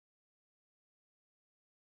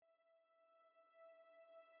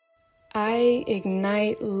I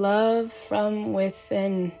ignite love from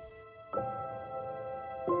within.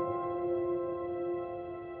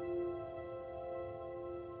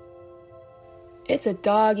 It's a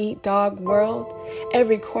dog-eat-dog world.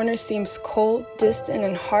 Every corner seems cold, distant,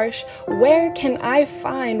 and harsh. Where can I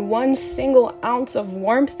find one single ounce of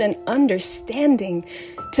warmth and understanding?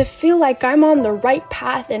 To feel like I'm on the right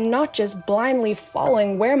path and not just blindly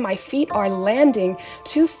following where my feet are landing.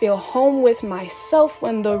 To feel home with myself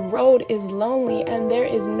when the road is lonely and there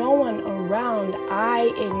is no one around. I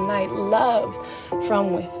ignite love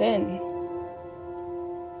from within.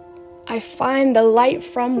 I find the light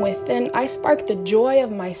from within. I spark the joy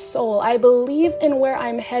of my soul. I believe in where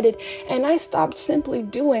I'm headed, and I stopped simply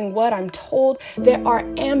doing what I'm told. There are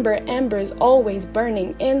amber embers always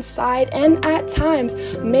burning inside, and at times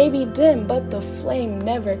maybe dim, but the flame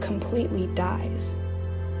never completely dies.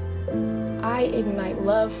 I ignite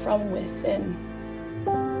love from within.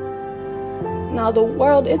 Now the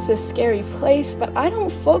world, it's a scary place, but I don't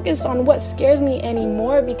focus on what scares me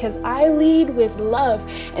anymore because I lead with love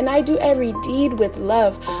and I do every deed with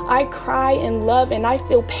love. I cry in love and I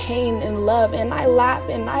feel pain in love and I laugh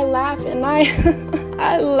and I laugh and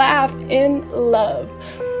I laugh in love.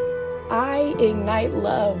 I ignite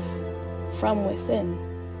love from within.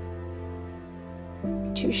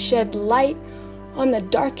 To shed light on the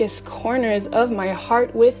darkest corners of my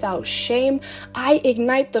heart without shame, I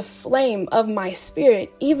ignite the flame of my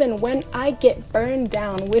spirit even when I get burned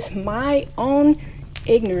down with my own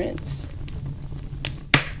ignorance.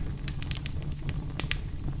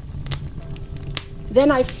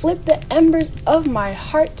 Then I flip the embers of my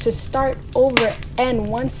heart to start over and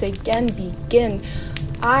once again begin.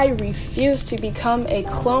 I refuse to become a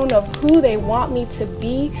clone of who they want me to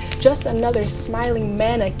be, just another smiling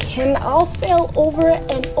mannequin. I'll fail over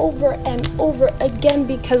and over and over again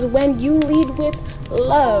because when you lead with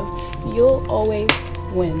love, you'll always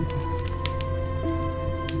win.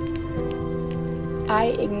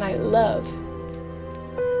 I ignite love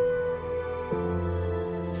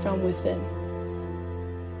from within.